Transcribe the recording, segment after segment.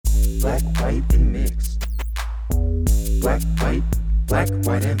black, white, and mixed. Black, white,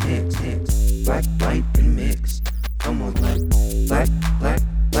 and mixed. Black, white, and mixed. Come on, black, and black,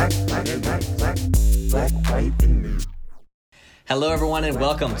 white, and mixed. Hello, everyone, and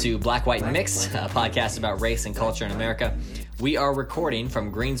welcome to Black, White, and Mixed, a podcast about race and culture in America. We are recording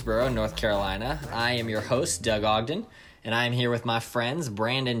from Greensboro, North Carolina. I am your host, Doug Ogden, and I am here with my friends,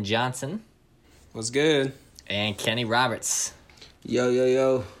 Brandon Johnson. What's good? And Kenny Roberts.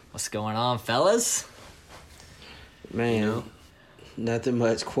 Yo. What's going on, fellas? Man, nothing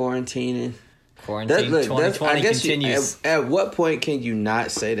much. Quarantining. Quarantine 2020 continues. At what point can you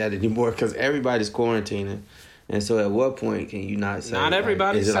not say that anymore? Because everybody's quarantining. And so at what point can you not say Not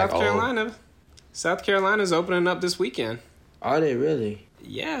everybody. Like, South Carolina. South Carolina's opening up this weekend. Are they really?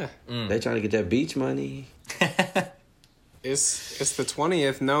 Yeah. They trying to get that beach money. It's the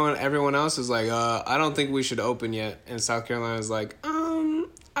 20th. Everyone else is like, I don't think we should open yet. And South Carolina's like,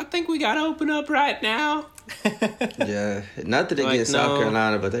 I think we gotta open up right now. Yeah. Not that they get South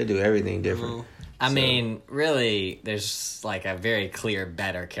Carolina, but they do everything different. I mean, really, there's like a very clear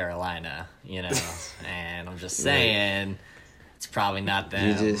better Carolina, and I'm just saying it's probably not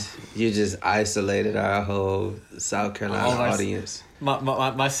them. You just isolated our whole South Carolina audience.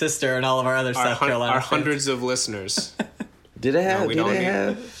 My sister and all of our other South Carolina our fans. hundreds of listeners. Do they have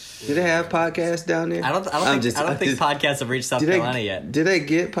podcasts down there? I don't think podcasts have reached South Carolina yet. Did they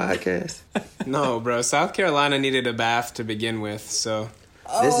get podcasts? No, bro. South Carolina needed a bath to begin with, so.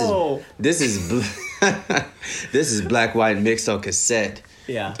 This is Black, White, and Mixed on cassette.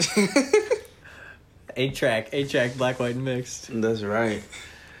 Yeah. 8-track, Black, White, and Mixed. That's right.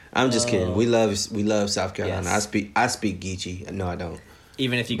 I'm just kidding. We love South Carolina. Yes. I speak Geechee. No, I don't.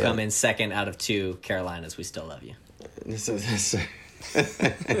 Even if you come in second out of 2 Carolinas, we still love you. I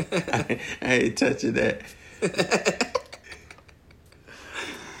ain't touching that.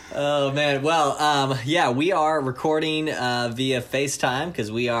 Oh, man. Well, we are recording via FaceTime because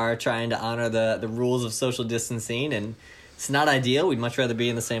we are trying to honor the rules of social distancing, and it's not ideal. We'd much rather be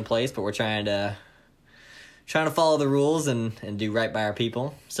in the same place, but we're trying to follow the rules and do right by our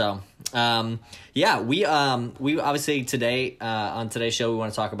people. So, we obviously today, on today's show, we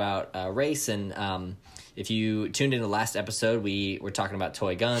want to talk about race. And if you tuned in the last episode, we were talking about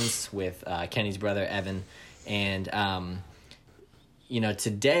toy guns with Kenny's brother, Evan. And,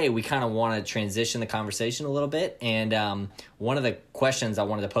 today we kind of want to transition the conversation a little bit. And one of the questions I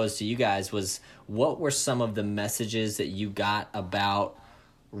wanted to pose to you guys was, what were some of the messages that you got about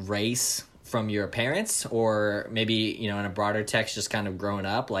race from your parents, or maybe, in a broader text, just kind of growing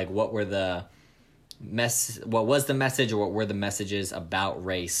up? Like, what was the message, or what were the messages about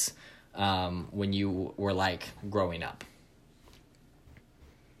race when you were like growing up?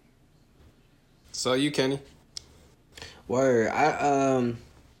 So you, Kenny? Word. I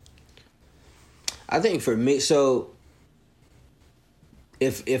think for me, so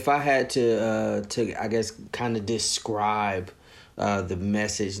if I had to I guess kind of describe the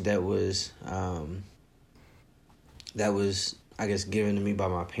message that was I guess given to me by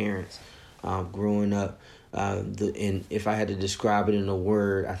my parents growing up, and if I had to describe it in a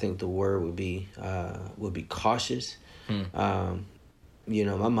word, I think the word would be cautious. My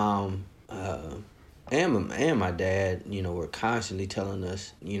mom and my dad, were constantly telling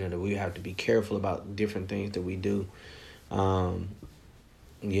us, that we have to be careful about different things that we do.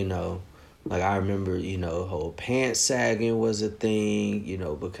 Like I remember, whole pants sagging was a thing,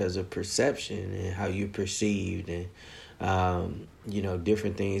 because of perception and how you perceived, and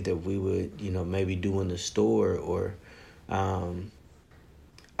different things that we would, maybe do in the store, or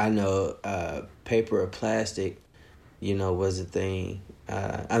I know paper or plastic, was a thing.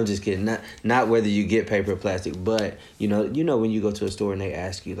 I'm just kidding. Not whether you get paper or plastic, but when you go to a store and they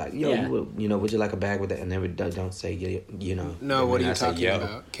ask you like, would you like a bag with that? And they don't say, No, what are you talking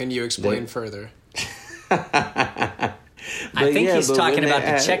about? Can you explain further? I think he's talking about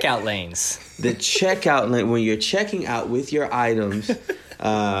the checkout lanes. The checkout lane, when you're checking out with your items,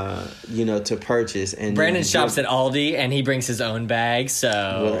 to purchase. And Brandon shops at Aldi, and he brings his own bag,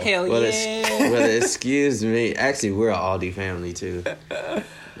 so... Excuse me. Actually, we're an Aldi family, too.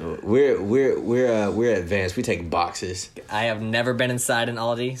 We're advanced. We take boxes. I have never been inside an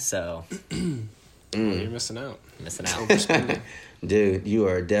Aldi, so... You're missing out. Overspending. Dude, you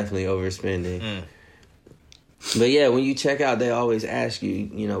are definitely overspending. But yeah, when you check out, they always ask you,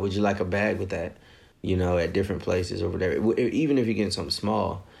 would you like a bag with that? At different places or whatever, even if you're getting something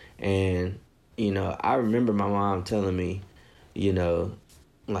small. And, I remember my mom telling me,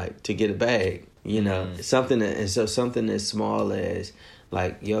 like, to get a bag, something as small as,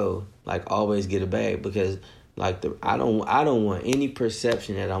 like, always get a bag, because Like I don't want any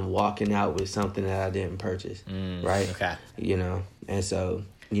perception that I'm walking out with something that I didn't purchase, right? Okay. You know, and so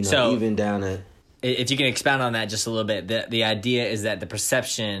So- even down to If you can expound on that just a little bit, the idea is that the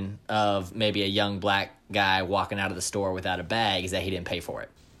perception of maybe a young black guy walking out of the store without a bag is that he didn't pay for it.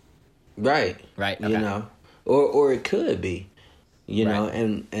 right, Right, you okay. know, or it could be, you know,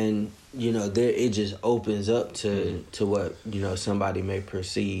 Right. and there it just opens up to what somebody may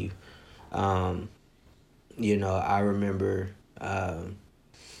perceive. I remember. I'm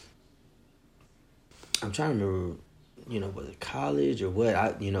trying to remember. Was it college or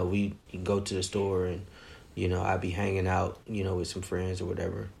what? We go to the store and, I'd be hanging out, with some friends or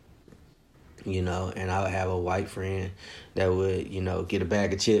whatever. And I would have a white friend that would, get a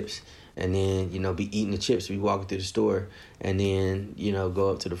bag of chips and then, be eating the chips, be walking through the store and then,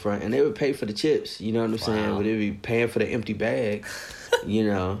 go up to the front and they would pay for the chips, you know what I'm saying? But they'd be paying for the empty bag,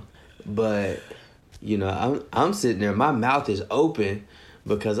 but, I'm sitting there, my mouth is open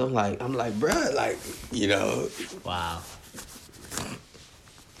because I'm like, bruh, like, Wow.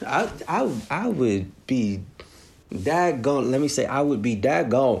 I would be daggone. Let me say, I would be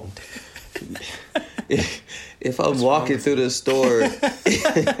daggone if I'm walking through the store.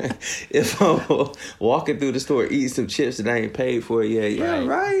 If I'm walking through the store, eating some chips and I ain't paid for it yet. Yeah,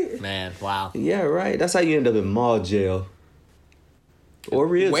 right. Man, wow. Yeah, right. That's how you end up in mall jail or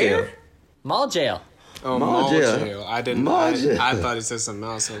real Where? jail. Mall jail. Oh, Mall mall jail. jail. I didn't. Mall jail. I thought he said something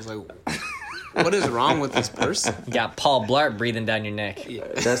else. I was like, what is wrong with this person? You got Paul Blart breathing down your neck.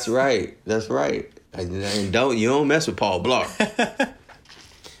 That's right. That's right. And you don't mess with Paul Blart.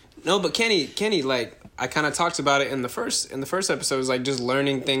 No, but Kenny, like I kind of talked about it in the first episode. It was like just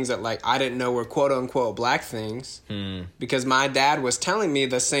learning things that like I didn't know were quote unquote black things because my dad was telling me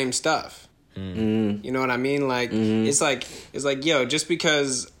the same stuff. You know what I mean? Like it's like yo, just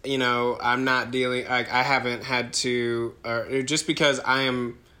because I'm not dealing, like I haven't had to, or just because I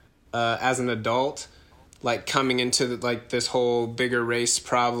am as an adult, like coming into like this whole bigger race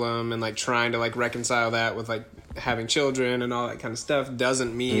problem and like trying to like reconcile that with like having children and all that kind of stuff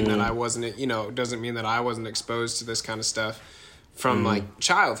doesn't mean that I wasn't, doesn't mean that I wasn't exposed to this kind of stuff from like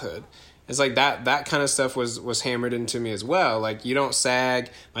childhood. It's like that kind of stuff was hammered into me as well. Like you don't sag.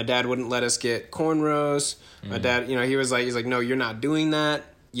 My dad wouldn't let us get cornrows. My dad, he's like, no, you're not doing that.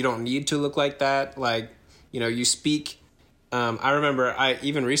 You don't need to look like that. Like, you speak. I remember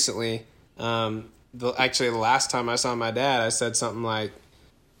even recently, the last time I saw my dad, I said something like,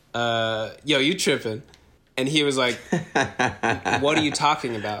 yo, you tripping. And he was like, what are you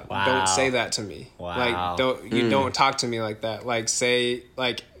talking about? Wow. Don't say that to me. Wow. Like, don't talk to me like that. Like,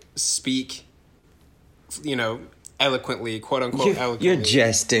 speak, eloquently, quote unquote, eloquently. You're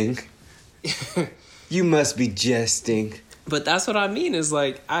jesting. You must be jesting. But that's what I mean is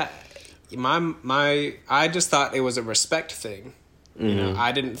like, I just thought it was a respect thing.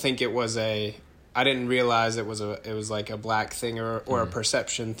 I didn't think it was I didn't realize it was like a black thing or a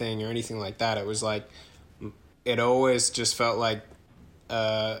perception thing or anything like that. It was like, it always just felt like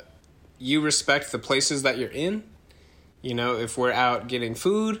you respect the places that you're in. If we're out getting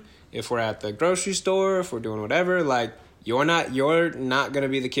food, if we're at the grocery store, if we're doing whatever, like you're not going to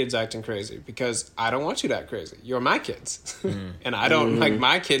be the kids acting crazy because I don't want you to act crazy. You're my kids. And I don't like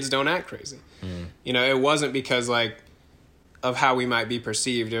my kids don't act crazy. It wasn't because like of how we might be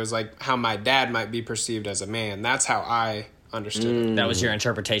perceived. It was like how my dad might be perceived as a man. That's how I understood it. That was your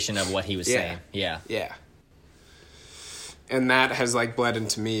interpretation of what he was saying. Yeah. Yeah. And that has like bled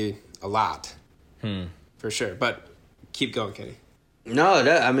into me a lot. For sure. But keep going, Kenny. No,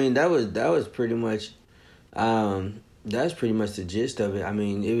 that was pretty much that's pretty much the gist of it. I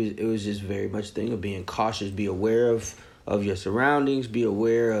mean, it was just very much a thing of being cautious, be aware of your surroundings, be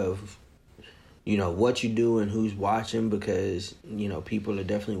aware of what you do and who's watching because people are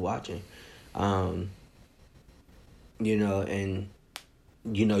definitely watching. And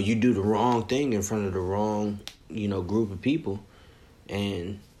you do the wrong thing in front of the wrong group of people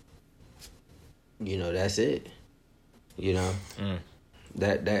and that's it.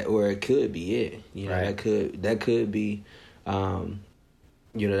 That or it could be it. Right. That could be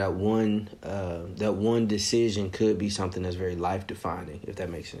that one decision could be something that's very life defining, if that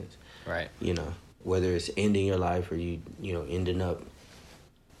makes sense. Right. Whether it's ending your life or you ending up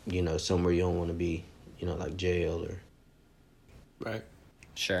somewhere you don't want to be, like jail or Right.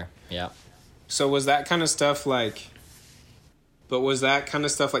 Sure. Yeah. So was that kind of stuff like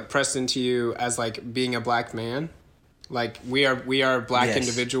pressed into you as like being a black man? Like we are black Yes.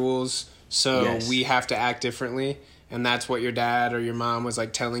 individuals, so Yes. we have to act differently, and that's what your dad or your mom was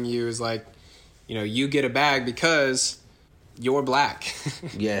like telling you is like, you get a bag because you're black.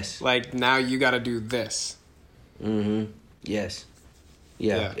 yes. Like now you got to do this. Yes.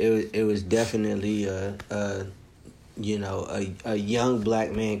 Yeah. It was definitely a young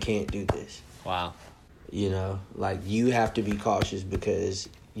black man can't do this. Wow. Like you have to be cautious because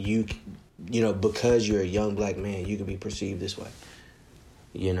because you're a young black man, you can be perceived this way.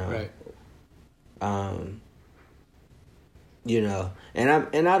 Right. And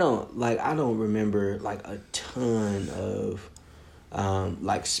I don't remember like a ton of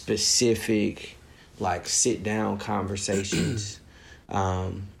like specific like sit down conversations.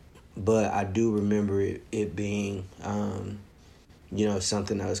 But I do remember it being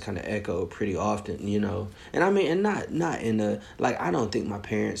something that was kind of echoed pretty often, and I mean, and not in a, like, I don't think my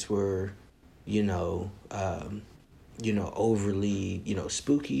parents were, overly,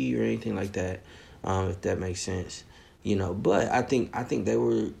 spooky or anything like that, if that makes sense, but I think they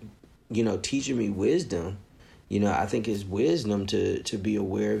were, teaching me wisdom. I think it's wisdom to be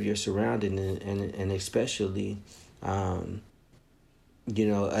aware of your surroundings and especially, us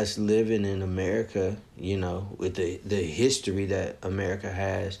living in America, with the history that America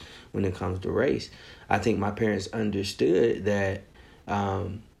has when it comes to race. I think my parents understood that,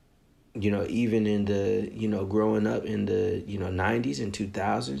 even in the, growing up in the, 90s and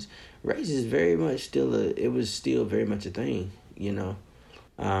 2000s, race is very much it was still very much a thing, and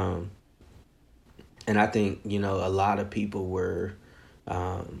I think, a lot of people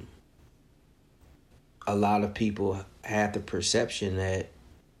had the perception that,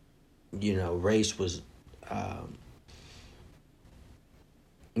 race was, a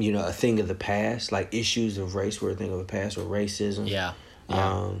thing of the past, like issues of race were a thing of the past, or racism. Yeah.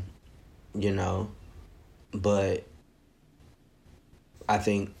 But I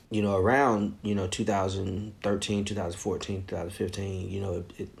think, around, 2013, 2014,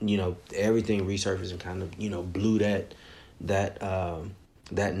 2015, everything resurfaced and kind of, blew that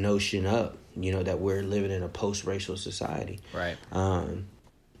notion up, that we're living in a post-racial society. Right.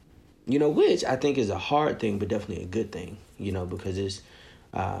 Which I think is a hard thing, but definitely a good thing, because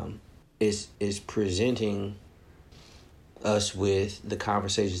it's presenting us with the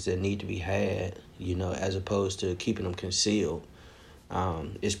conversations that need to be had, as opposed to keeping them concealed.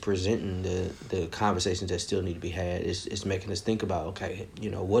 It's presenting the conversations that still need to be had. It's making us think about, okay,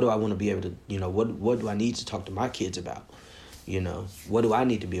 what do I want to be able to, what do I need to talk to my kids about? What do I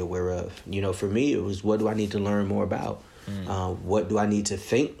need to be aware of? For me, it was, what do I need to learn more about? What do I need to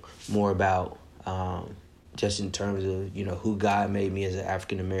think more about? Just in terms of, who God made me as an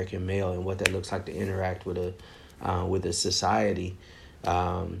African American male and what that looks like to interact with a society,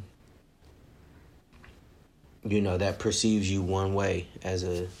 that perceives you one way as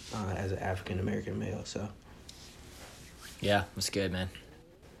an African American male. So, yeah, that's good, man.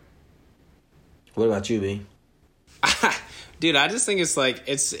 What about you, B? Dude, I just think it's like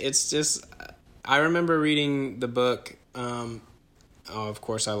it's just. I remember reading the book. Of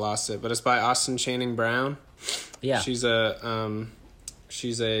course, I lost it, but it's by Austin Channing Brown. Yeah, she's a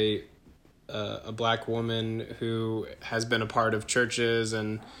black woman who has been a part of churches,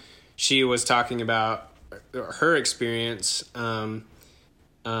 and she was talking about her experience.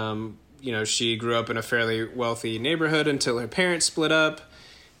 She grew up in a fairly wealthy neighborhood until her parents split up,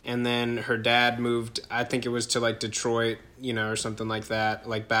 and then her dad moved, I think it was to like Detroit, or something like that,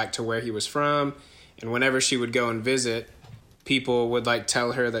 like back to where he was from. And whenever she would go and visit, people would like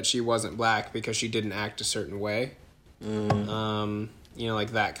tell her that she wasn't black because she didn't act a certain way.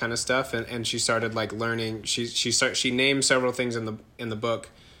 Like that kind of stuff. And she started like learning. She named several things in the book.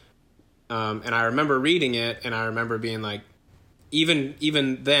 And I remember reading it, and I remember being like,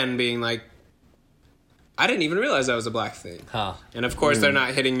 even then being like, I didn't even realize that was a black thing. Huh. And of course, they're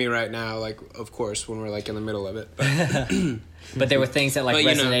not hitting me right now, like, of course, when we're like in the middle of it. But, but there were things that like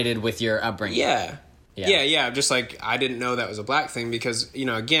resonated with your upbringing. Yeah. Just like, I didn't know that was a black thing because,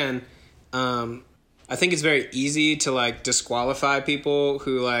 again, I think it's very easy to like disqualify people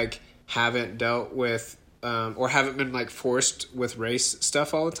who like haven't dealt with or haven't been like forced with race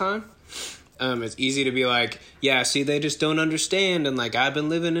stuff all the time. It's easy to be like, yeah, see, they just don't understand. And like, I've been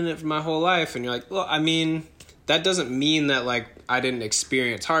living in it for my whole life. And you're like, well, I mean, that doesn't mean that like I didn't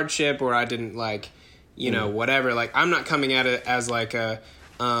experience hardship or I didn't like, whatever. Like, I'm not coming at it as like a,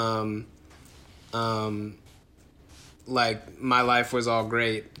 like my life was all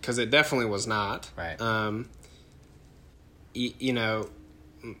great, because it definitely was not. Right.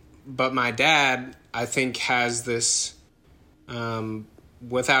 But my dad, I think, has this,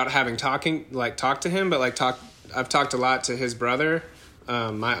 without having talked to him, but like I've talked a lot to his brother,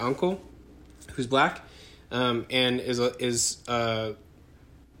 my uncle, who's black, and is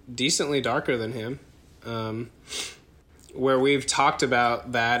decently darker than him, where we've talked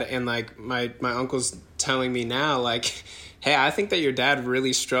about that, and like my uncle's telling me now, like, hey, I think that your dad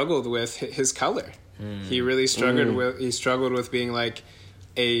really struggled with his color. He really struggled with being like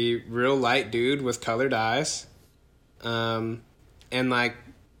a real light dude with colored eyes, and like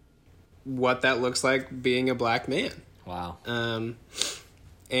what that looks like being a black man. Wow.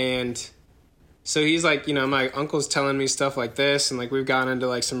 And so he's like, you know, my uncle's telling me stuff like this, and like we've gotten into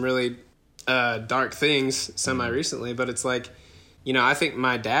like some really dark things semi recently, but it's like, you know, I think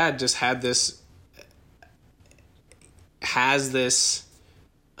my dad just has this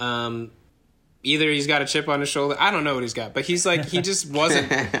either he's got a chip on his shoulder, I don't know what he's got, but he's like, he just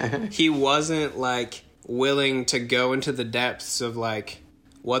wasn't like willing to go into the depths of like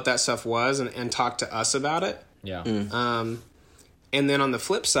what that stuff was and talk to us about it. Yeah. And then on the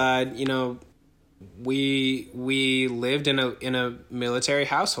flip side, you know, we lived in a military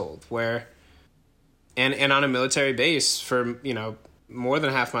household where and on a military base for, you know, more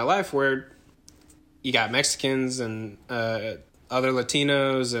than half my life, where you got Mexicans and other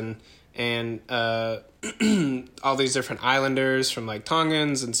Latinos and all these different islanders from like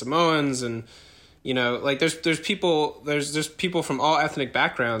Tongans and Samoans, and you know, like there's people from all ethnic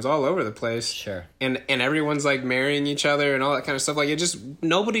backgrounds all over the place. Sure. And everyone's like marrying each other and all that kind of stuff. Like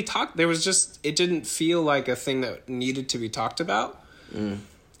nobody talked. It didn't feel like a thing that needed to be talked about.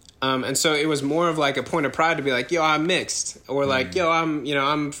 And so it was more of like a point of pride to be like, yo, I'm mixed, or like, yo,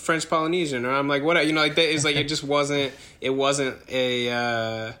 I'm French Polynesian, or I'm like, whatever, you know, like that is like, it wasn't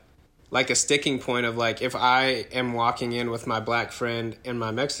a like a sticking point of like, if I am walking in with my black friend and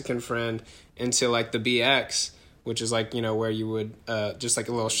my Mexican friend into like the BX, which is like, you know, where you would just like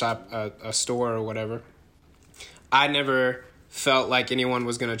a little shop, a store or whatever, I never felt like anyone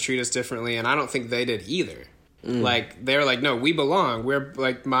was going to treat us differently, and I don't think they did either. Like they're like, no, we belong. We're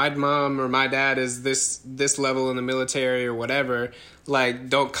like, my mom or my dad is this level in the military or whatever. Like,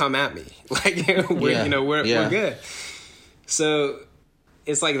 don't come at me. Like we're good. So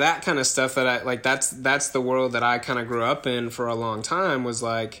it's like that kind of stuff that I like. That's the world that I kind of grew up in for a long time. Was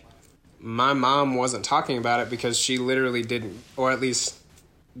like, my mom wasn't talking about it because she literally didn't, or at least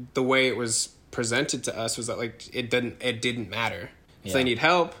the way it was presented to us was that like it didn't matter. If they need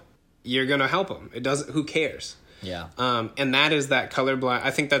help, you're gonna help them. It doesn't. Who cares? Yeah. And that is that colorblind.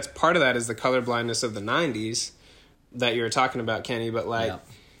 I think that's part of that is the colorblindness of the '90s that you were talking about, Kenny. But like,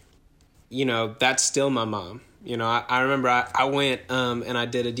 you know, that's still my mom. You know, I remember I went and I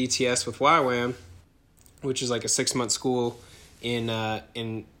did a DTS with YWAM, which is like a 6-month school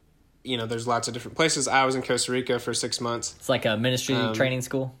in you know, there's lots of different places. I was in Costa Rica for 6 months. It's like a ministry training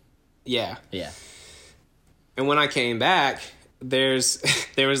school. Yeah. Yeah. And when I came back, there was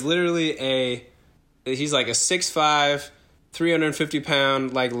literally he's like a 6'5",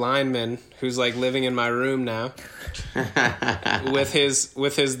 350-pound like lineman who's like living in my room now with his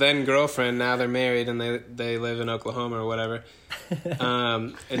then girlfriend. Now they're married and they live in Oklahoma or whatever.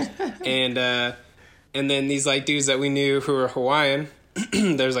 And then these like dudes that we knew who were Hawaiian,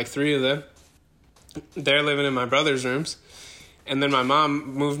 there's like 3 of them. They're living in my brother's rooms. And then my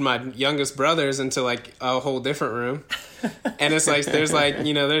mom moved my youngest brothers into like a whole different room. And it's like, there's like,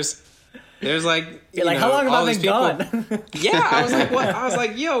 you know, there's like, you're like, how long have I been gone? Yeah. I was like, what? I was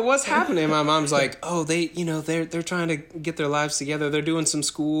like, yo, what's happening? My mom's like, oh, they're trying to get their lives together. They're doing some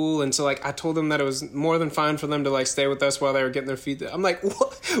school. And so like, I told them that it was more than fine for them to like stay with us while they were getting their feet. I'm like,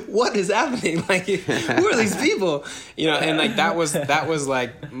 what is happening? Like, who are these people? You know? And like, that was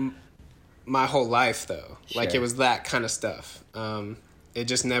like my whole life though. Sure. Like it was that kind of stuff. It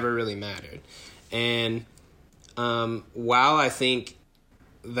just never really mattered. And, while I think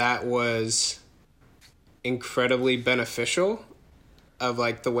that was incredibly beneficial of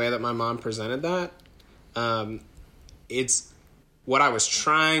like the way that my mom presented that, it's what I was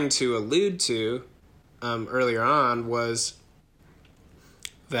trying to allude to earlier on was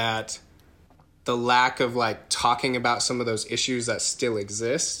that the lack of like talking about some of those issues that still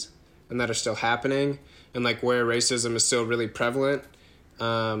exist and that are still happening, and like where racism is still really prevalent,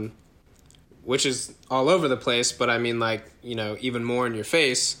 which is all over the place, but I mean, like, you know, even more in your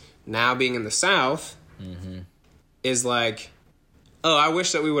face now being in the South, is like, oh, I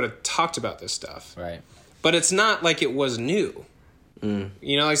wish that we would have talked about this stuff. Right. But it's not like it was new.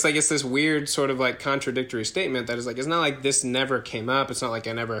 You know, it's like, it's this weird sort of like contradictory statement that is like, it's not like this never came up. It's not like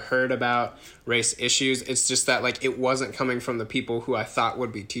I never heard about race issues. It's just that like, it wasn't coming from the people who I thought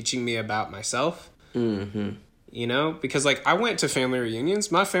would be teaching me about myself. You know, because like I went to family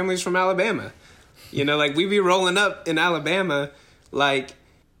reunions. My family's from Alabama. You know, like we be rolling up in Alabama, like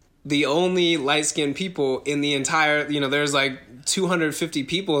the only light-skinned people in the entire, you know, there's like 250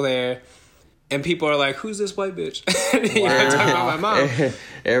 people there. And people are like, who's this white bitch? You know, talking about my mom.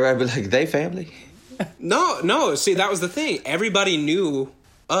 Everybody be like, they family? No. See, that was the thing. Everybody knew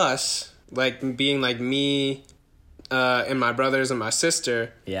us, like being like me, and my brothers and my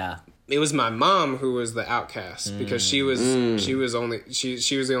sister. Yeah. It was my mom who was the outcast because she was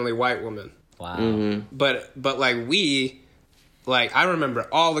the only white woman. Wow. But like like I remember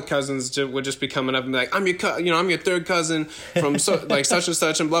all the cousins would just be coming up and be like, I'm your third cousin from like such and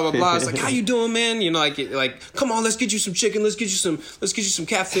such and blah blah blah. It's like, how you doing, man? You know, like come on, let's get you some chicken, let's get you some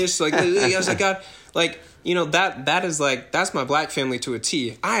catfish. Like yes, I got like, you know, that is like, that's my black family to a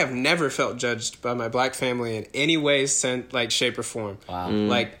T. I have never felt judged by my black family in any way, like shape or form. Wow.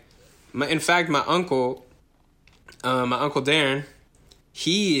 Like in fact, my uncle Darren,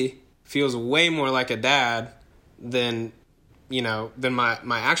 he feels way more like a dad than my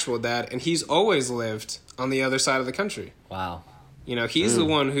actual dad, and he's always lived on the other side of the country. Wow. You know, he's the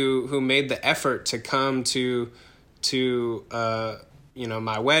one who made the effort to come to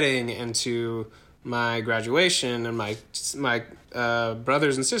my wedding and to my graduation and my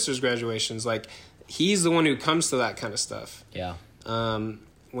brothers and sisters' graduations. Like, he's the one who comes to that kind of stuff. Yeah.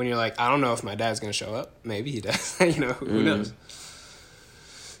 When you're like, I don't know if my dad's going to show up. Maybe he does. Who knows?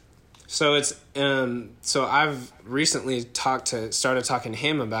 So it's so I've recently started talking to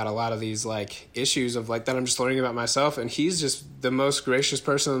him about a lot of these like issues of like that I'm just learning about myself, and he's just the most gracious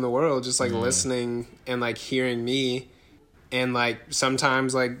person in the world, just like listening and like hearing me, and like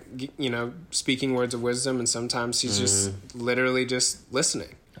sometimes like speaking words of wisdom, and sometimes he's just literally just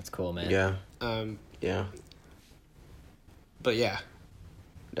listening. That's cool, man. Yeah. Yeah. But yeah.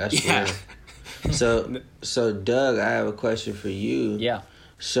 That's Yeah. real. So Doug, I have a question for you. Yeah.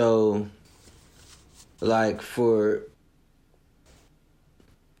 So, like for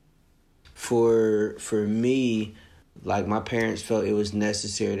me, like my parents felt it was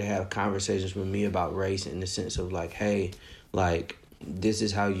necessary to have conversations with me about race in the sense of like, hey, like this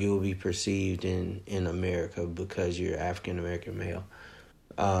is how you'll be perceived in America because you're African American male.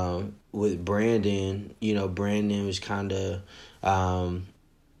 With Brandon, Brandon was kind of,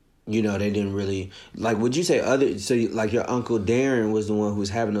 they didn't really like. Would you say like your Uncle Darren was the one who was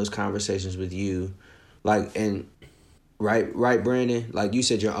having those conversations with you, like, and right, Brandon, like you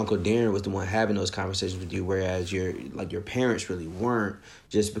said, your Uncle Darren was the one having those conversations with you, whereas your parents really weren't,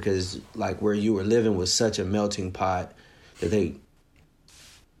 just because like where you were living was such a melting pot that they,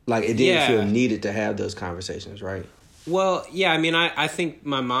 like, it didn't feel needed to have those conversations, right? Well, yeah, I mean, I think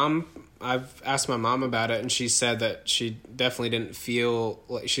I've asked my mom about it, and she said that she definitely didn't feel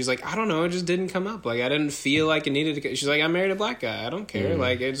like, she's like, I don't know, it just didn't come up. Like, I didn't feel like it needed to. She's like, I married a black guy. I don't care.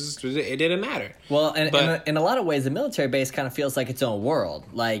 Like, it didn't matter. Well, and in a lot of ways, the military base kind of feels like its own world.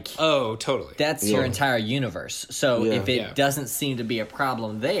 Like, oh, totally. That's your entire universe. So if it doesn't seem to be a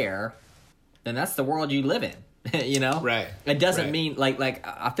problem there, then that's the world you live in. Right. It doesn't mean like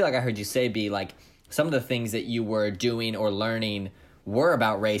I feel like I heard you say, B, like some of the things that you were doing or learning were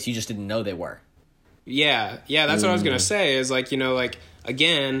about race, you just didn't know they were. Yeah, that's what I was gonna say. Is like,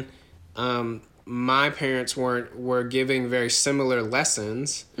 again, my parents were giving very similar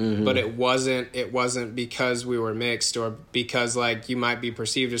lessons, but it wasn't because we were mixed or because like you might be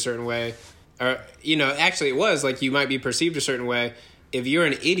perceived a certain way, or actually it was like you might be perceived a certain way. If you're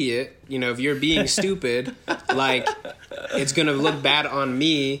an idiot, if you're being stupid, like it's gonna look bad on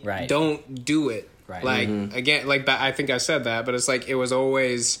me. Right. Don't do it. Right. Like, again, like I think I said that, but it's like it was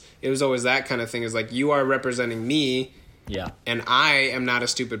always that kind of thing. Is like, you are representing me, and I am not a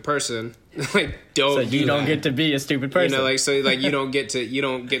stupid person. Like, don't. So you don't get to be a stupid person. You don't get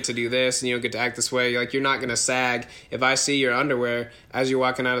to do this, and you don't get to act this way. Like, you're not gonna sag. If I see your underwear as you're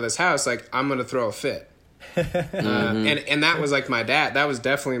walking out of this house, like, I'm gonna throw a fit. And that was like my dad. That was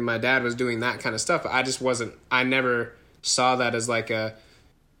definitely my dad was doing that kind of stuff. I just wasn't. I never saw that as like a.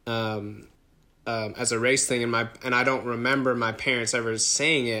 As a race thing, and I don't remember my parents ever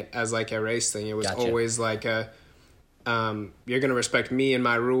saying it as like a race thing. It was always like a, you're gonna respect me and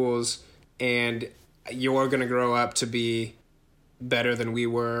my rules, and you're gonna grow up to be better than we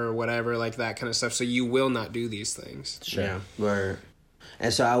were, or whatever, like that kind of stuff. So you will not do these things. Sure. Yeah. Right.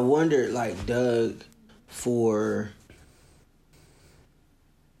 And so I wondered, like, Doug,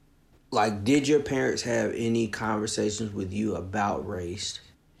 did your parents have any conversations with you about race?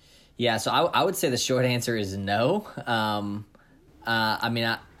 Yeah, so I would say the short answer is no. I mean,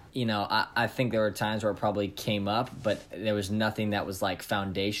 I think there were times where it probably came up, but there was nothing that was like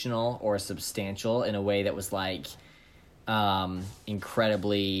foundational or substantial in a way that was like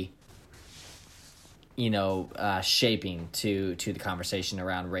incredibly, shaping to the conversation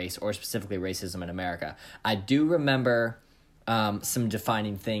around race or specifically racism in America. I do remember some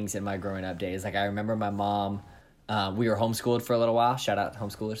defining things in my growing up days. Like, I remember my mom. We were homeschooled for a little while. Shout out to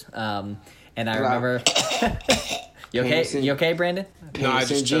homeschoolers. And I remember. You okay? You okay, Brandon? No, I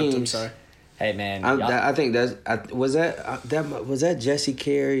just choked. I'm sorry. Hey man, I think was that Jesse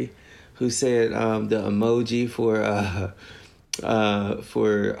Carey who said the emoji for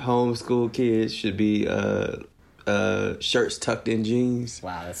homeschool kids should be shirts tucked in jeans.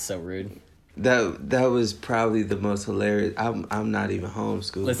 Wow, that's so rude. That was probably the most hilarious. I'm not even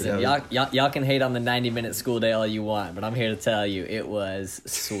homeschooled. Listen, y'all can hate on the 90-minute school day all you want, but I'm here to tell you it was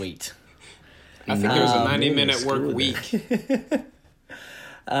sweet. I think it was a 90-minute work week.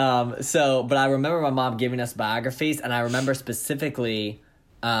 But I remember my mom giving us biographies, and I remember specifically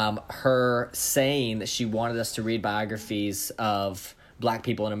her saying that she wanted us to read biographies of Black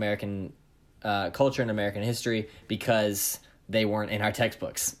people in American culture and American history because they weren't in our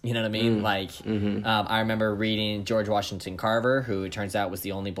textbooks. You know what I mean? I remember reading George Washington Carver, who it turns out was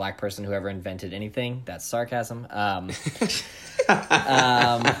the only Black person who ever invented anything. That's sarcasm.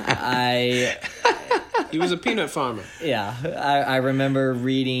 He was a peanut farmer. Yeah, I remember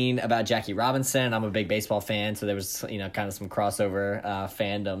reading about Jackie Robinson. I'm a big baseball fan, so there was kind of some crossover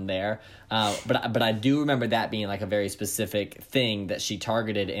fandom there. But I do remember that being like a very specific thing that she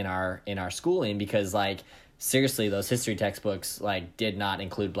targeted in our schooling because seriously, those history textbooks did not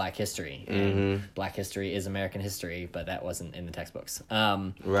include Black history. And Black history is American history, but that wasn't in the textbooks.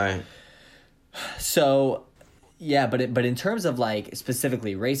 Right. So. Yeah, but in terms of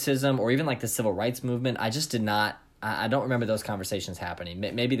specifically racism or even the civil rights movement, I just did not. I don't remember those conversations happening.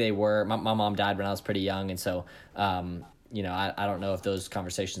 Maybe they were. My mom died when I was pretty young, and so I don't know if those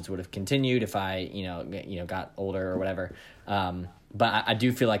conversations would have continued if I got older or whatever. But I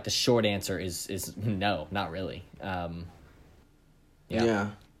do feel like the short answer is no, not really. Yeah.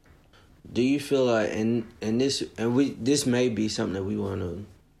 Do you feel like this may be something that we want to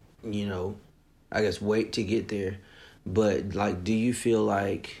I guess wait to get there, but do you feel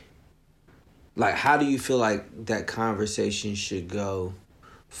how do you feel like that conversation should go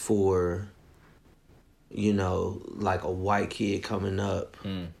for a white kid coming up?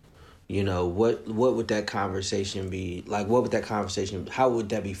 What would that conversation be like? What would that conversation, how would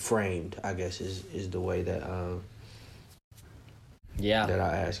that be framed, I guess is the way that that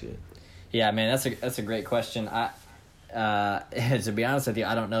I ask it. Yeah, man, that's a great question. To be honest with you,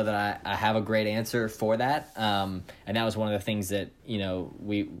 I don't know that I have a great answer for that. And that was one of the things that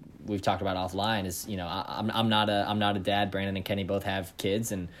we've talked about offline. Is I'm not a dad. Brandon and Kenny both have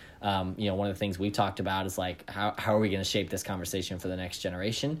kids, and one of the things we've talked about is how are we going to shape this conversation for the next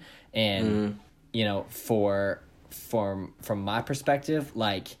generation? And from my perspective,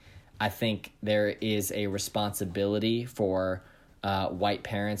 I think there is a responsibility for white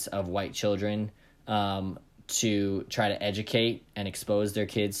parents of white children. To try to educate and expose their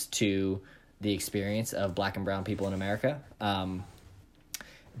kids to the experience of Black and brown people in America.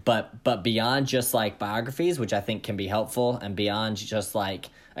 But beyond just biographies, which I think can be helpful, and beyond just a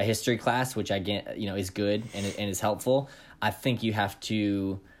history class, which I get, is good and is helpful, I think you have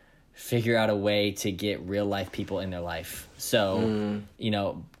to figure out a way to get real life people in their life. So,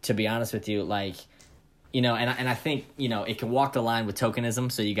 to be honest with you, and I think, it can walk the line with tokenism.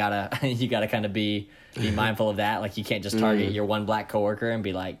 So you gotta kind of be mindful of that. You can't just target your one Black coworker and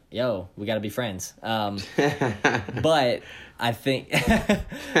be like, yo, we gotta be friends. But I think,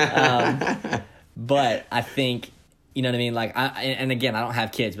 you know what I mean? And again, I don't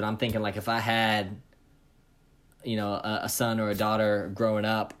have kids, but I'm thinking if I had, a son or a daughter growing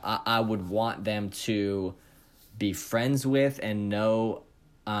up, I would want them to be friends with and know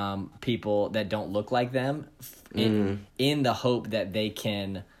people that don't look like them in the hope that they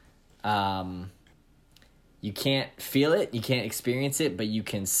can you can't feel it, you can't experience it, but you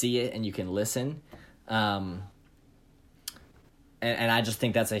can see it and you can listen. And I just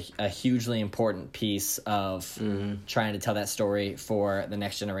think that's a hugely important piece of trying to tell that story for the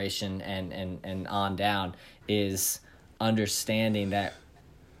next generation and on down, is understanding that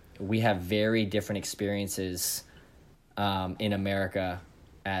we have very different experiences in America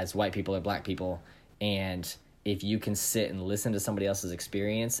as white people or Black people, and if you can sit and listen to somebody else's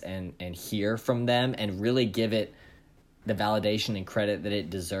experience and hear from them and really give it the validation and credit that it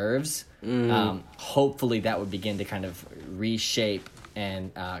deserves, hopefully that would begin to kind of reshape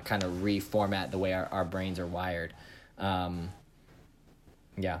and kind of reformat the way our brains are wired.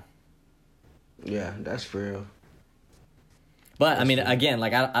 Yeah, that's real. But I mean, again,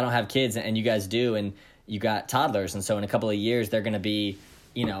 I don't have kids and you guys do, and you got toddlers, and so in a couple of years they're going to be,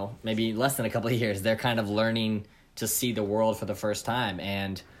 maybe less than a couple of years, they're kind of learning to see the world for the first time,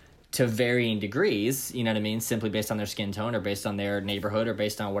 and to varying degrees, you know what I mean, simply based on their skin tone or based on their neighborhood or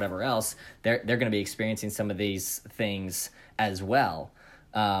based on whatever else, they're going to be experiencing some of these things as well.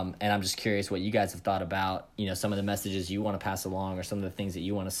 And I'm just curious what you guys have thought about, some of the messages you want to pass along or some of the things that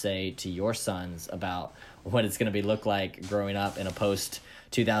you want to say to your sons about what it's going to look like growing up in a post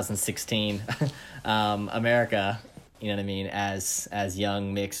 2016 America, you know what I mean, as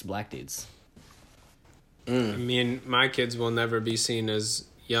young mixed black dudes. I mean, my kids will never be seen as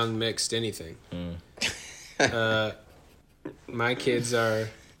young mixed anything. My kids are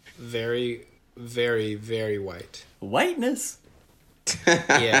very, very, very white. Whiteness.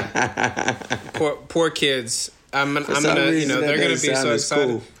 Yeah. Poor kids. I'm gonna, they're gonna be so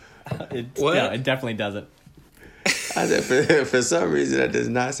excited. Cool. What? No, it definitely doesn't. I said for some reason that does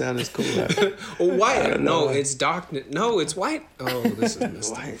not sound as cool. White? No, it's dark. No, it's white. Oh, this is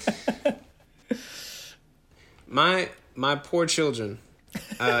messed up. My poor children.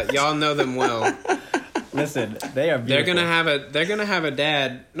 Y'all know them well. Listen, they are beautiful. They're gonna have a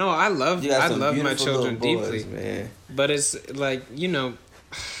dad. No, I love my children deeply, man. But it's like,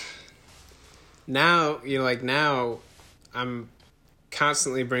 now I'm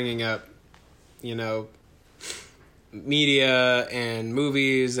constantly bringing up, media and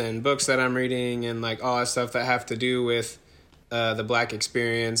movies and books that I'm reading and like all that stuff that have to do with the black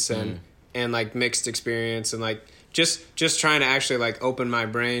experience and like mixed experience and like just trying to actually like open my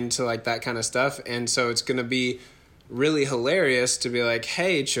brain to like that kind of stuff. And so it's going to be really hilarious to be like,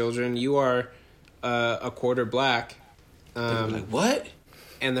 hey, children, you are a quarter black. Like, what?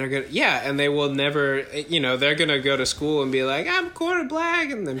 And they're going to, and they will never, they're going to go to school and be like, I'm quarter black.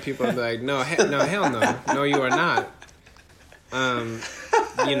 And then people will be like, no, hell no. No, you are not.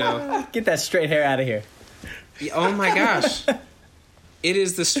 Get that straight hair out of here. Oh my gosh. It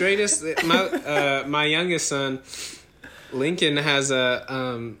is the straightest. My youngest son, Lincoln, has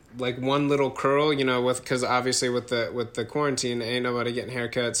a like one little curl, because obviously with the quarantine, ain't nobody getting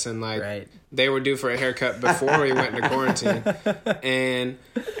haircuts, and like right. They were due for a haircut before we went into quarantine, and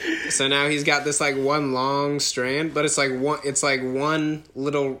so now he's got this like one long strand, but it's like one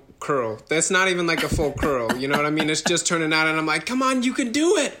little curl. That's not even like a full curl. You know what I mean? It's just turning out, and I'm like, come on, you can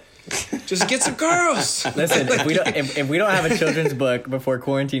do it. Just get some curls. Listen, if we don't have a children's book before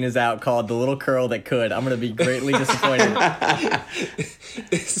quarantine is out called The Little Curl That Could, I'm going to be greatly disappointed.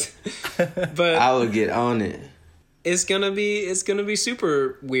 But I would get on it. It's gonna be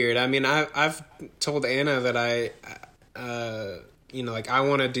super weird. I mean, I've told Anna that I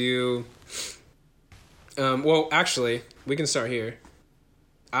want to do. Well, actually, we can start here.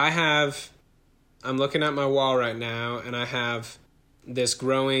 I'm looking at my wall right now, and I have this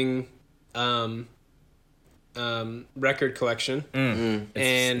growing record collection, and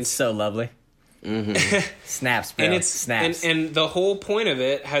it's so lovely. Mm-hmm. Snaps, bro. And snaps. And the whole point of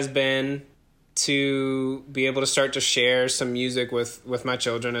it has been to be able to start to share some music with my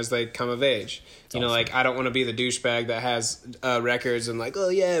children as they come of age. Awesome. Like, I don't want to be the douchebag that has records and like, oh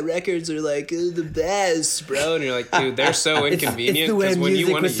yeah, records are like the best, bro. And you're like, dude, they're so inconvenient. It's the way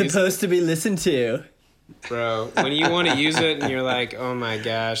music was supposed to be listened to. Bro, when you want to use it and you're like, oh my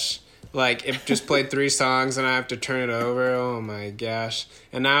gosh, like it just played 3 songs and I have to turn it over. Oh my gosh.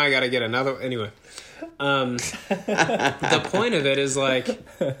 And now I got to get another. Anyway, the point of it is like,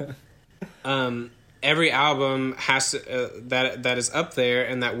 every album has to, that is up there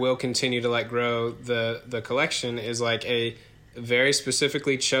and that will continue to like grow the collection is like a very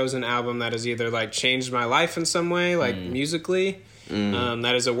specifically chosen album that has either like changed my life in some way, like musically.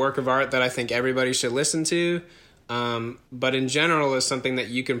 That is a work of art that I think everybody should listen to. But in general is something that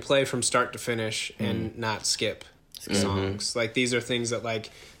you can play from start to finish and not skip songs. Like these are things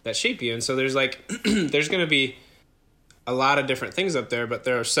that shape you. And so there's like, there's going to be a lot of different things up there, but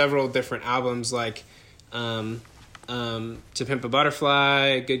there are several different albums like, To Pimp a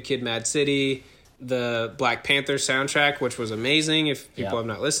Butterfly, Good Kid, Mad City, the Black Panther soundtrack, which was amazing if people have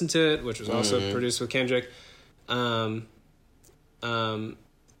not listened to it, which was also produced with Kendrick. I've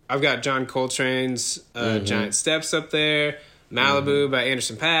got John Coltrane's Giant Steps up there, Malibu by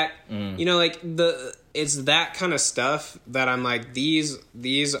Anderson .Paak. It's that kind of stuff that I'm like, these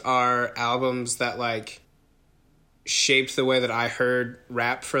are albums that like shaped the way that I heard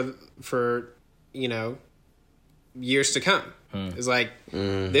rap for years to come. It's like,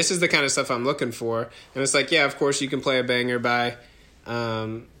 this is the kind of stuff I'm looking for. And it's like, yeah, of course you can play a banger by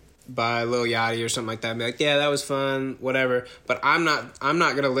Lil Yachty or something like that and be like, yeah, that was fun, whatever. But I'm not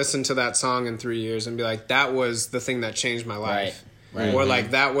going to listen to that song in 3 years and be like, that was the thing that changed my life. Right. Or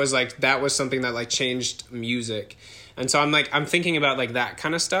like that was something that like changed music. And so I'm thinking about like that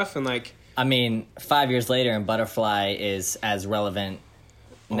kind of stuff and like, I mean, 5 years later and Butterfly is as relevant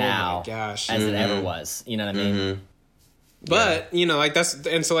now as it ever was. You know what I mean? But, that's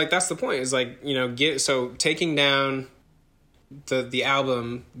the point is like, taking down the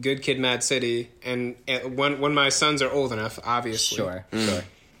album Good Kid, Mad City, and when my sons are old enough, obviously. Sure.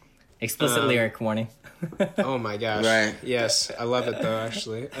 Explicit lyric warning. Oh my gosh! Right. Yes, I love it though.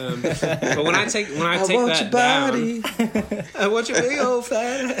 Actually, but when I take want that your body. down, I want your big old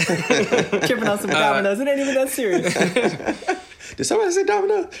fat. Tripping on some dominoes. It ain't even that serious. Did somebody say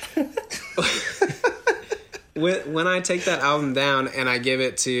domino? When I take that album down and I give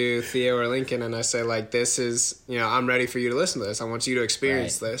it to Theo or Lincoln and I say like, this is, I'm ready for you to listen to this. I want you to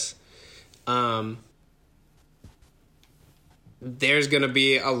experience this. There's going to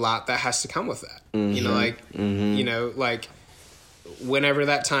be a lot that has to come with that. Like whenever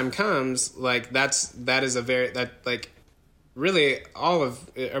that time comes, like that is a very, really all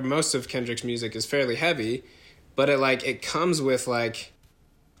of, or most of Kendrick's music is fairly heavy, but it comes with like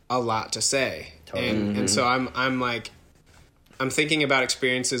a lot to say. Totally. And so I'm thinking about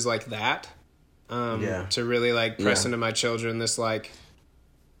experiences like that, to really press into my children this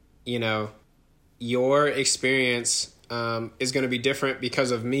your experience is going to be different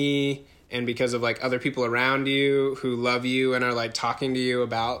because of me and because of other people around you who love you and are talking to you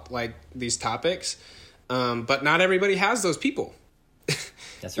about these topics. But not everybody has those people.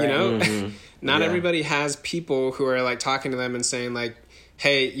 That's right. Not everybody has people who are talking to them and saying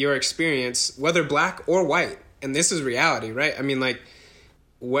hey, your experience, whether black or white, and this is reality, right? I mean,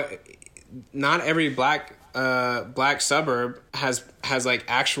 not every black suburb has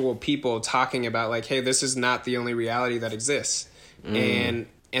actual people talking about hey, this is not the only reality that exists. And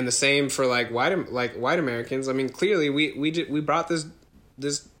the same for white Americans. I mean, clearly we brought this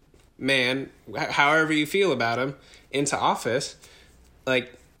man, however you feel about him, into office.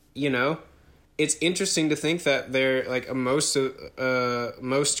 It's interesting to think that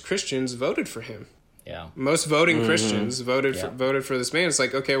most Christians voted for him. Yeah. Most voting Christians voted for this man. It's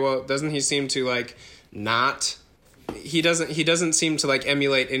okay, well, doesn't he seem to not? He doesn't seem to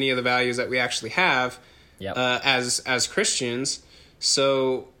emulate any of the values that we actually have. Yep. As Christians.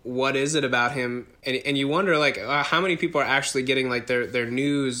 So what is it about him? And you wonder how many people are actually getting their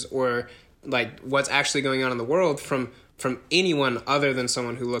news or what's actually going on in the world from anyone other than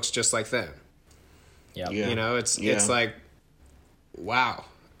someone who looks just like them. Yeah. It's wow.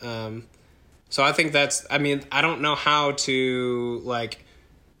 So I think I don't know how to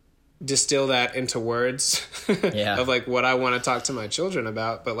distill that into words of what I want to talk to my children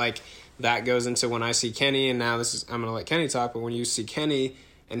about. But that goes into when I see Kenny, and now I'm going to let Kenny talk. But when you see Kenny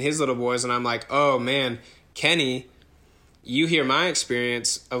and his little boys, and I'm oh man, Kenny, you hear my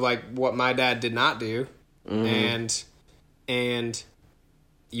experience of what my dad did not do. And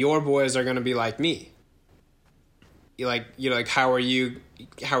your boys are going to be like me. How are you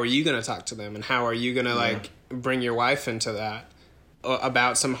going to talk to them, and how are you going to bring your wife into that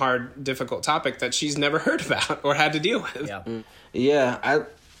about some hard, difficult topic that she's never heard about or had to deal with? Yeah.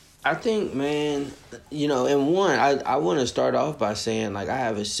 I think, man, and one, I want to start off by saying I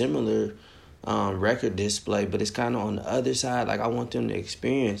have a similar record display, but it's kind of on the other side. I want them to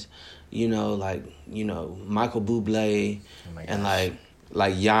experience, Michael Bublé and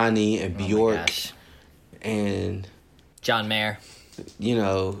Yanni and Bjork and John Mayer.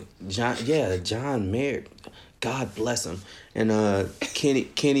 John Mayer. God bless him. And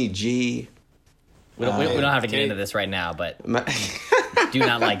Kenny G. We don't have to get into this right now, but do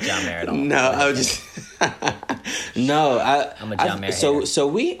not like John Mayer at all. No, I was just no. I'm a John Mayer hater. So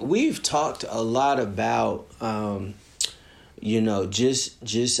we've talked a lot about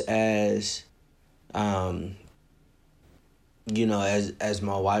just as as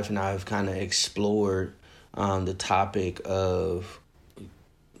my wife and I have kind of explored the topic of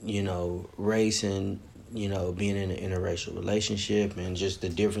race and being in an interracial relationship and just the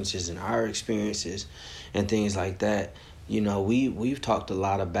differences in our experiences and things like that. We've talked a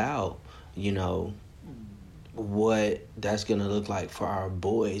lot about what that's gonna look like for our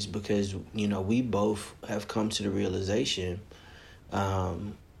boys, because we both have come to the realization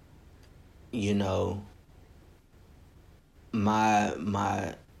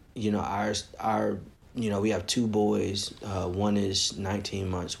we have two boys. One is 19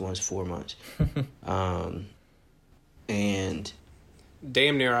 months, one's 4 months. And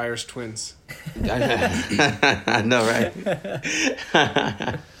damn near Irish twins. I know, right?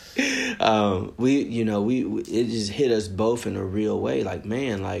 It just hit us both in a real way.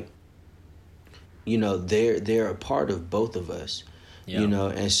 They're a part of both of us. Yeah.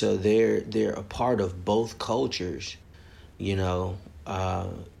 And so they're a part of both cultures. My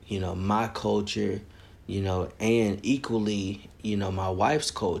culture, and equally, my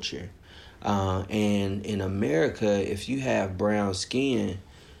wife's culture. And in America, if you have brown skin,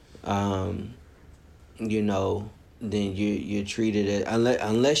 then you're treated as,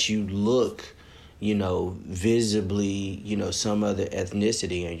 unless you look, visibly, some other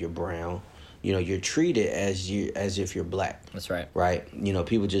ethnicity and you're brown, you're treated as if you're black. That's right. Right?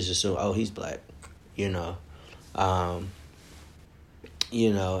 People just assume, oh, he's black. And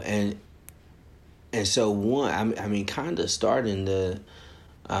so one, I mean, kind of starting the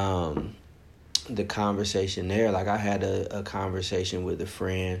conversation there. Like I had a conversation with a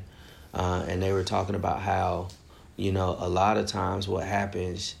friend, and they were talking about how, a lot of times what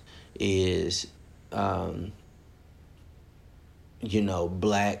happens is,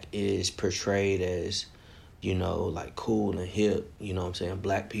 black is portrayed as, like cool and hip. You know what I'm saying?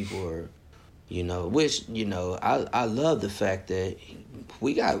 Black people are, which, I love the fact that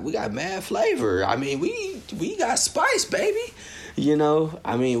we got mad flavor. I mean, we got spice, baby.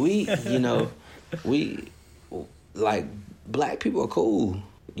 I mean, we like black people are cool.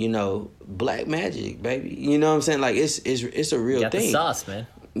 Black magic, baby. You know what I'm saying? Like it's a real got thing. The sauce, man.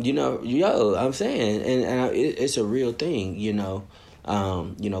 I'm saying, and it's a real thing.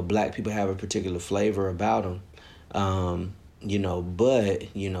 Black people have a particular flavor about them. But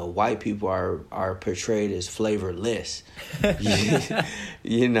white people are portrayed as flavorless. And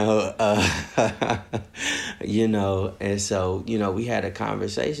so we had a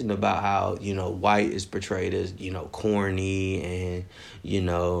conversation about how white is portrayed as corny and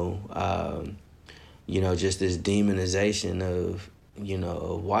just this demonization of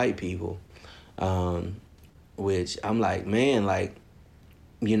white people, which I'm like, man, like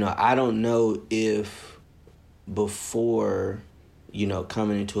I don't know if before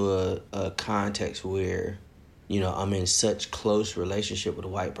coming into a context where I'm in such close relationship with a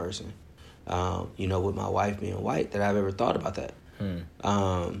white person, with my wife being white, that I've ever thought about that. And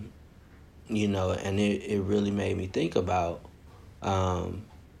it really made me think about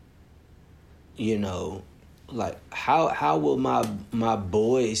like how will my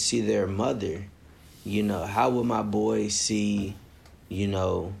boys see their mother? How will my boys see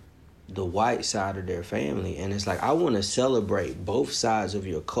the white side of their family? And it's like, I want to celebrate both sides of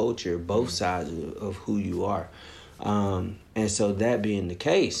your culture, both sides of who you are. And so that being the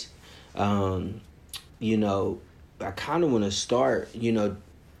case, I kind of want to start,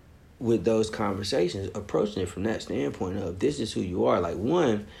 with those conversations, approaching it from that standpoint of this is who you are. Like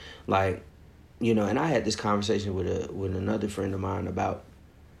one, like, and I had this conversation with another friend of mine about,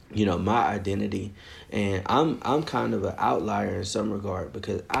 my identity, and I'm kind of an outlier in some regard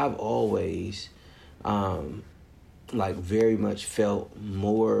because I've always, like very much felt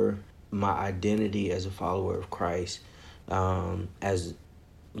more my identity as a follower of Christ, as,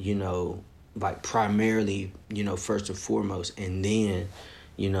 like primarily, first and foremost, and then,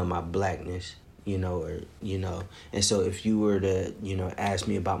 my blackness, and so if you were to, ask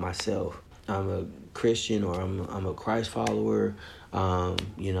me about myself, I'm a Christian or I'm a Christ follower. I'm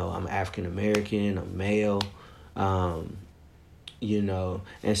African American, I'm male, and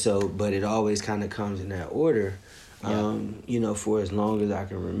so, but it always kind of comes in that order, for as long as I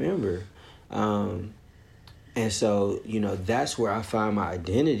can remember. And so, that's where I find my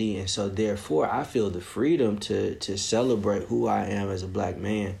identity. And so therefore I feel the freedom to celebrate who I am as a black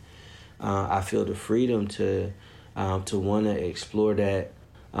man. I feel the freedom to want to explore that.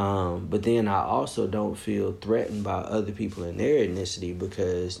 But then I also don't feel threatened by other people in their ethnicity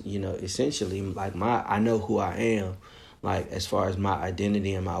because, essentially, like I know who I am, like as far as my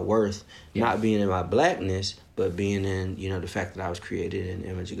identity and my worth, not being in my blackness, but being in, the fact that I was created in the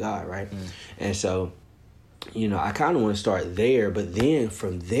image of God, right? And so, I kind of want to start there, but then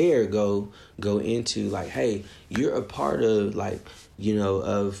from there go into like, hey, you're a part of like,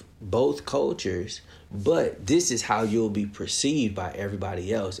 of both cultures, but this is how you'll be perceived by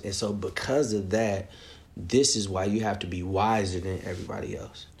everybody else. And so because of that, this is why you have to be wiser than everybody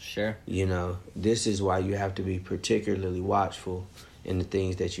else. Sure. This is why you have to be particularly watchful in the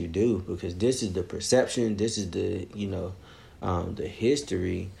things that you do, because this is the perception, this is the, the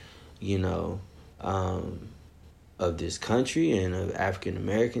history, of this country and of African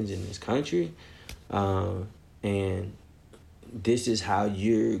Americans in this country. And this is how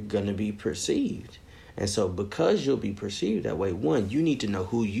you're going to be perceived. And so because you'll be perceived that way, one, you need to know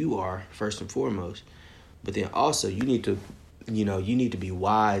who you are first and foremost. But then also you need to, be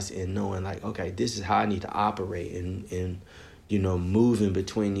wise in knowing like, okay, this is how I need to operate and moving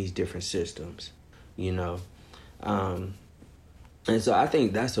between these different systems, And so I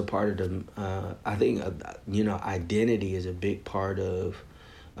think that's a part of the, identity is a big part of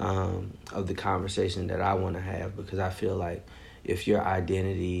the conversation that I want to have, because I feel like if your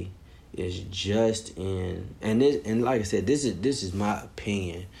identity is just in, and like I said, this is my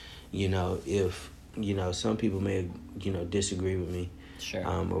opinion, if you know, some people may, you know, disagree with me, Sure.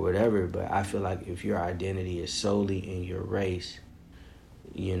 or whatever, but I feel like if your identity is solely in your race,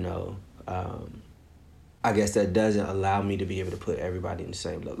 you know, I guess that doesn't allow me to be able to put everybody in the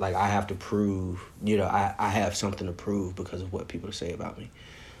same level. Like, I have to prove, you know, I have something to prove because of what people say about me,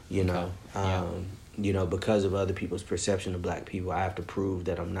 you know. Yeah. You know, because of other people's perception of black people, I have to prove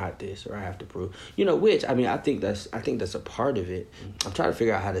that I'm not this, or I have to prove, you know, which, I mean, I think that's a part of it. I'm trying to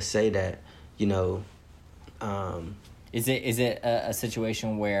figure out how to say that, you know. Is it a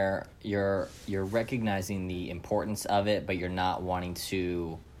situation where you're recognizing the importance of it, but you're not wanting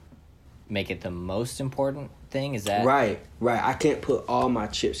to make it the most important thing? Is that Right. I can't put all my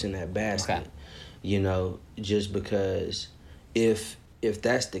chips in that basket. Okay. You know, just because if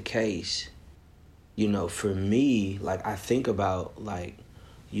that's the case, you know, for me, like, I think about, like,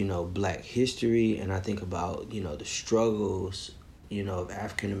 you know, Black history, and I think about, you know, the struggles, you know, of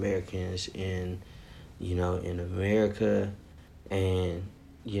African Americans in, you know, in America, and,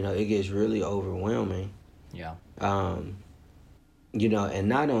 you know, it gets really overwhelming. Yeah. You know, and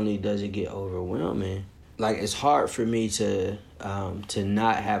not only does it get overwhelming, like, it's hard for me to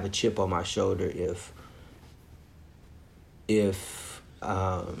not have a chip on my shoulder if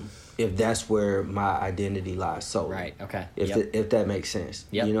that's where my identity lies solely. Right. Okay. If that makes sense.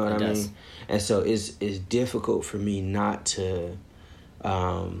 Yep, You know what it I does. mean? And so it's difficult for me not to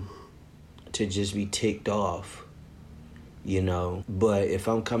just be ticked off, you know. But if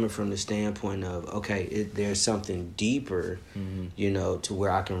I'm coming from the standpoint of, okay, there's something deeper, you know, to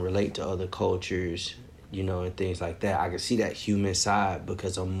where I can relate to other cultures, you know, and things like that. I can see that human side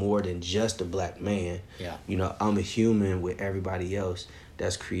because I'm more than just a black man. Yeah. You know, I'm a human with everybody else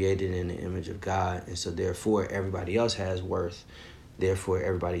that's created in the image of God. And so therefore everybody else has worth. Therefore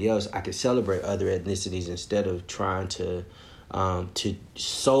everybody else, I can celebrate other ethnicities instead of trying to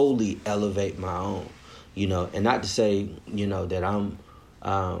solely elevate my own. You know, and not to say, you know, that I'm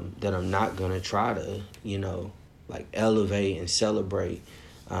not gonna try to, you know, like, elevate and celebrate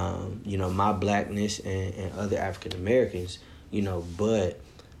you know, my blackness and other African Americans, you know, but,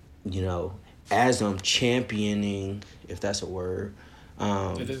 you know, as I'm championing, if that's a word,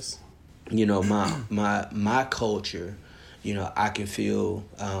 It is. you know, my culture, you know, I can feel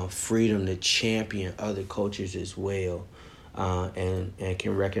freedom to champion other cultures as well, and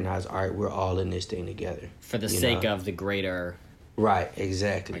can recognize, all right, we're all in this thing together For the you sake know? of the greater. Right,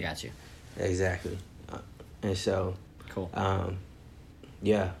 exactly. I got you. Exactly. And so, Cool.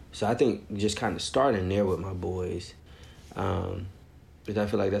 yeah, so I think just kind of starting there with my boys, because I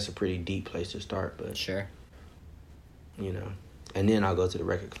feel like that's a pretty deep place to start, but, Sure. you know, and then I'll go to the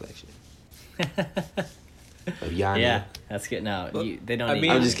record collection. Of Yanni. Yeah, that's good. No, they don't I need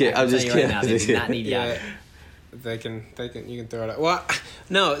mean- Yanni. I'm just kidding, I can I'm just tell you right kidding, now, I'm they just do not kidding. need Yanni. You can throw it out. Well,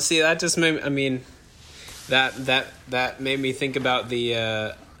 no, see, that just made, I mean, that made me think about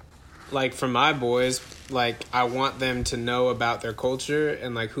the, like, for my boys, like, I want them to know about their culture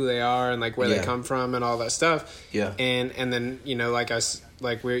and, like, who they are and, like, where Yeah. they come from and all that stuff. Yeah. And then, you know, like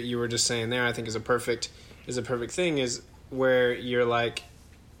you were just saying there, I think is a perfect thing, is where you're like,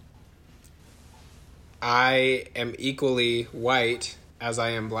 I am equally white as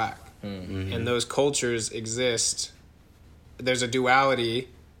I am black. Mm-hmm. And those cultures exist. There's a duality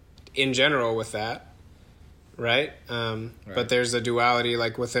in general with that, right? But there's a duality,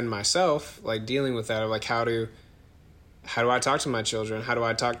 like, within myself, like, dealing with that, of, like, how do I talk to my children? How do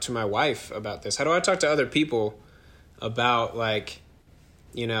I talk to my wife about this? How do I talk to other people about, like,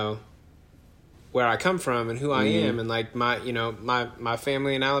 you know, where I come from and who I am, and, like, my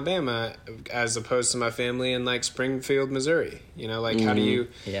family in Alabama as opposed to my family in, like, Springfield, Missouri, you know, like, how do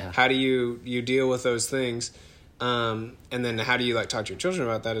you deal with those things? And then how do you, like, talk to your children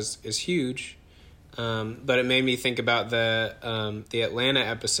about that is huge. But it made me think about the Atlanta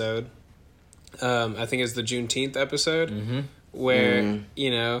episode. I think it's the Juneteenth episode, where,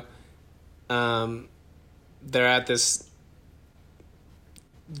 you know, they're at this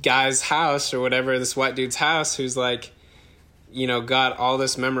guy's house or whatever, this white dude's house, who's, like, you know, got all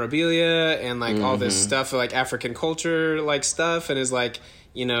this memorabilia and, like, all this stuff, like, African culture, like, stuff, and is, like,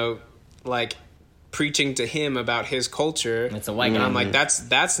 you know, like, preaching to him about his culture. It's a white guy. And I'm like,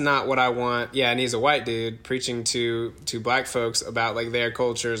 that's not what I want. Yeah, and he's a white dude preaching to black folks about, like, their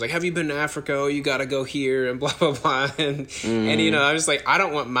cultures. Like, have you been to Africa? Oh, you gotta go here and blah, blah, blah. And, you know, I was like, I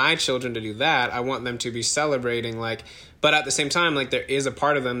don't want my children to do that. I want them to be celebrating, like, but at the same time, like, there is a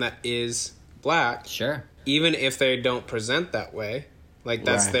part of them that is black. Sure. Even if they don't present that way. Like,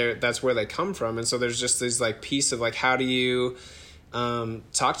 that's Right. that's where they come from. And so there's just this, like, piece of, like, how do you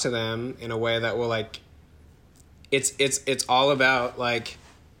talk to them in a way that will, like, it's all about, like,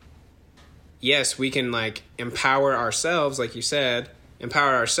 yes, we can like empower ourselves, like you said,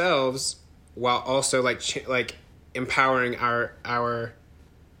 empower ourselves while also like empowering our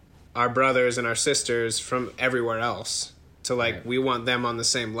brothers and our sisters from everywhere else to like Right. we want them on the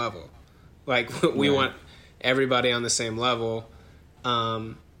same level. Like we Right. want everybody on the same level.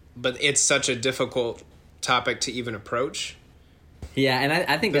 But it's such a difficult topic to even approach. Yeah, and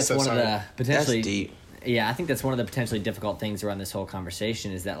I think that's so one of the sorry. potentially. That's deep. Yeah, I think that's one of the potentially difficult things around this whole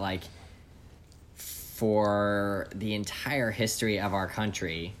conversation is that like for the entire history of our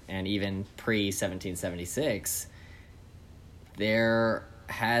country and even pre 1776, there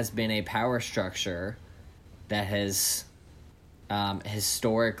has been a power structure that has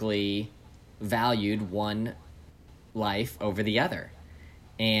historically valued one life over the other.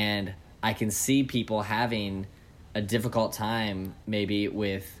 And I can see people having a difficult time maybe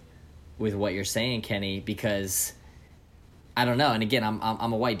with what you're saying, Kenny, because I don't know. And again,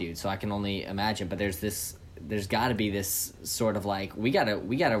 I'm a white dude, so I can only imagine, but there's got to be this sort of like we got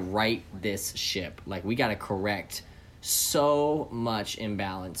to right this ship. Like we got to correct so much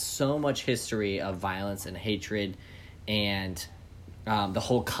imbalance, so much history of violence and hatred and the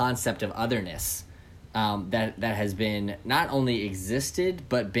whole concept of otherness that has been not only existed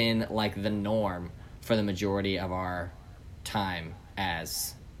but been like the norm for the majority of our time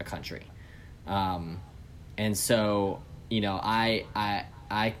as a country. And so, you know, I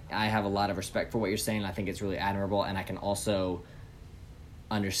have a lot of respect for what you're saying. I think it's really admirable, and I can also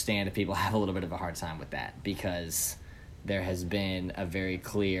understand if people have a little bit of a hard time with that because there has been a very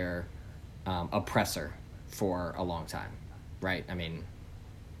clear oppressor for a long time, right? I mean,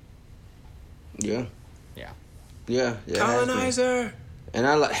 Yeah. yeah. Yeah. Yeah. Colonizer. And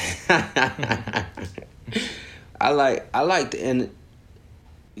I like, I like, and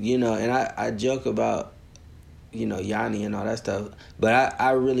you know, and I joke about, you know, Yanni and all that stuff, but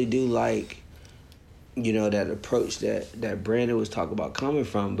I really do like, you know, that approach that Brandon was talking about coming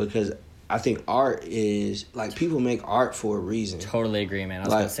from, because I think art is like people make art for a reason. Totally agree, man. I was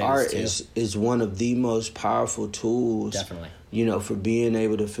Like gonna say art this too. is one of the most powerful tools. Definitely. You know, for being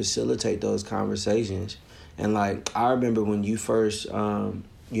able to facilitate those conversations. And like I remember when you first,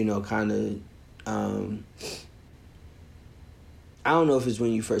 you know, kind of, I don't know if it's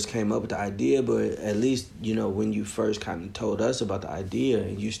when you first came up with the idea, but at least, you know, when you first kind of told us about the idea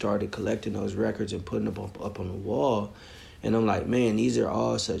and you started collecting those records and putting them up on the wall. And I'm like, man, these are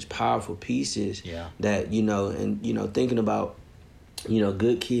all such powerful pieces. Yeah. That, you know, and, you know, thinking about, you know,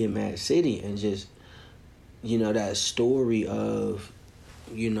 Good Kid, Mad City, and just, you know, that story of,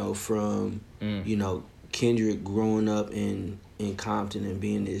 you know, from, you know, Kendrick growing up in Compton and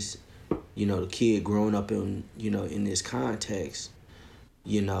being this, you know, the kid growing up in, you know, in this context,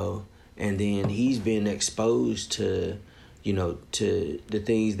 you know, and then he's been exposed to, you know, to the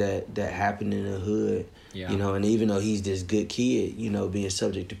things that happen in the hood, Yeah. you know, and even though he's this good kid, you know, being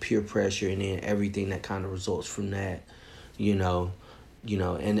subject to peer pressure and then everything that kind of results from that, you know,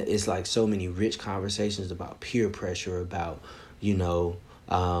 and it's like so many rich conversations about peer pressure, about, you know,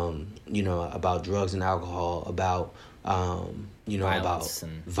 about drugs and alcohol, about, you know, Violence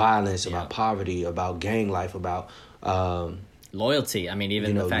about and- violence, yeah. about poverty, about gang life, about, Loyalty. I mean, even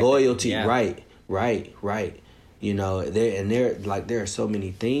you know, the fact loyalty. that, yeah, Right. You know, there are so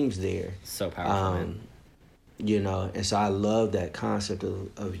many themes there. So powerful, man. You know, and so I love that concept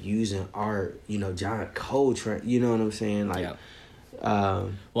of using art, you know, John Coltrane, you know what I'm saying? Like, Yep. Well,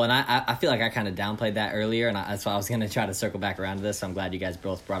 and I feel like I kind of downplayed that earlier, and that's why I was going to try to circle back around to this. So I'm glad you guys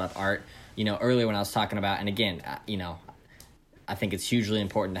both brought up art. You know, earlier when I was talking about, and again, you know, I think it's hugely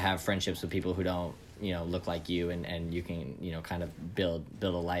important to have friendships with people who don't, you know, look like you, and you can, you know, kind of build a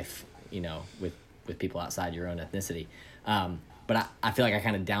life, you know, with people outside your own ethnicity. But I feel like I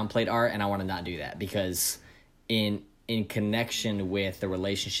kind of downplayed art, and I want to not do that because in connection with the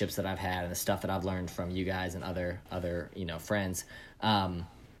relationships that I've had and the stuff that I've learned from you guys and other you know, friends,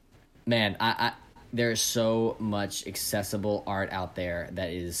 man, I there's so much accessible art out there that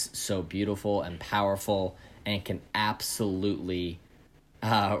is so beautiful and powerful and can absolutely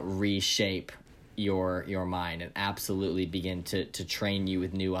reshape your mind and absolutely begin to train you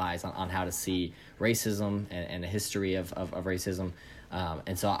with new eyes on how to see racism and the history of racism.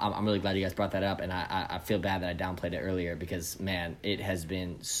 And so I'm really glad you guys brought that up, and I feel bad that I downplayed it earlier because, man, it has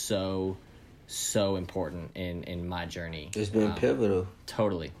been so important in my journey. it's been pivotal.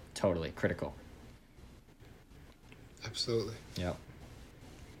 Totally critical. Absolutely. Yep.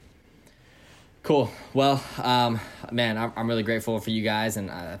 Cool. Well, man, I'm really grateful for you guys,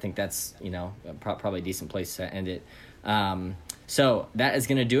 and I think that's, you know, probably a decent place to end it. So that is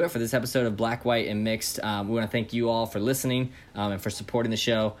going to do it for this episode of Black, White, and Mixed. We want to thank you all for listening and for supporting the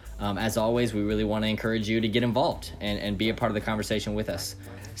show. As always, we really want to encourage you to get involved and be a part of the conversation with us.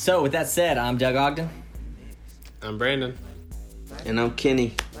 So with that said, I'm Doug Ogden. I'm Brandon. And I'm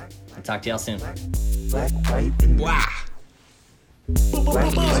Kenny. I'll talk to y'all soon. Black, white, and mixed. Wow.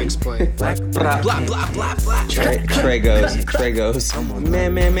 Music's playing. Black, Blah, blah, blah, blah. Trey goes.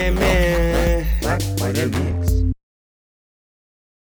 Man. black, white, and mixed.